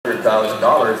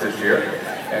$100,000 this year.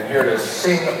 And here to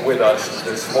sing with us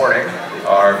this morning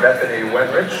are Bethany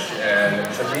Wenrich and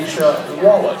Tamisha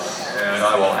Wallace. And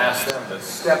I will ask them to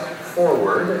step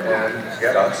forward and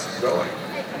get us going.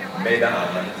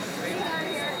 Mesdames.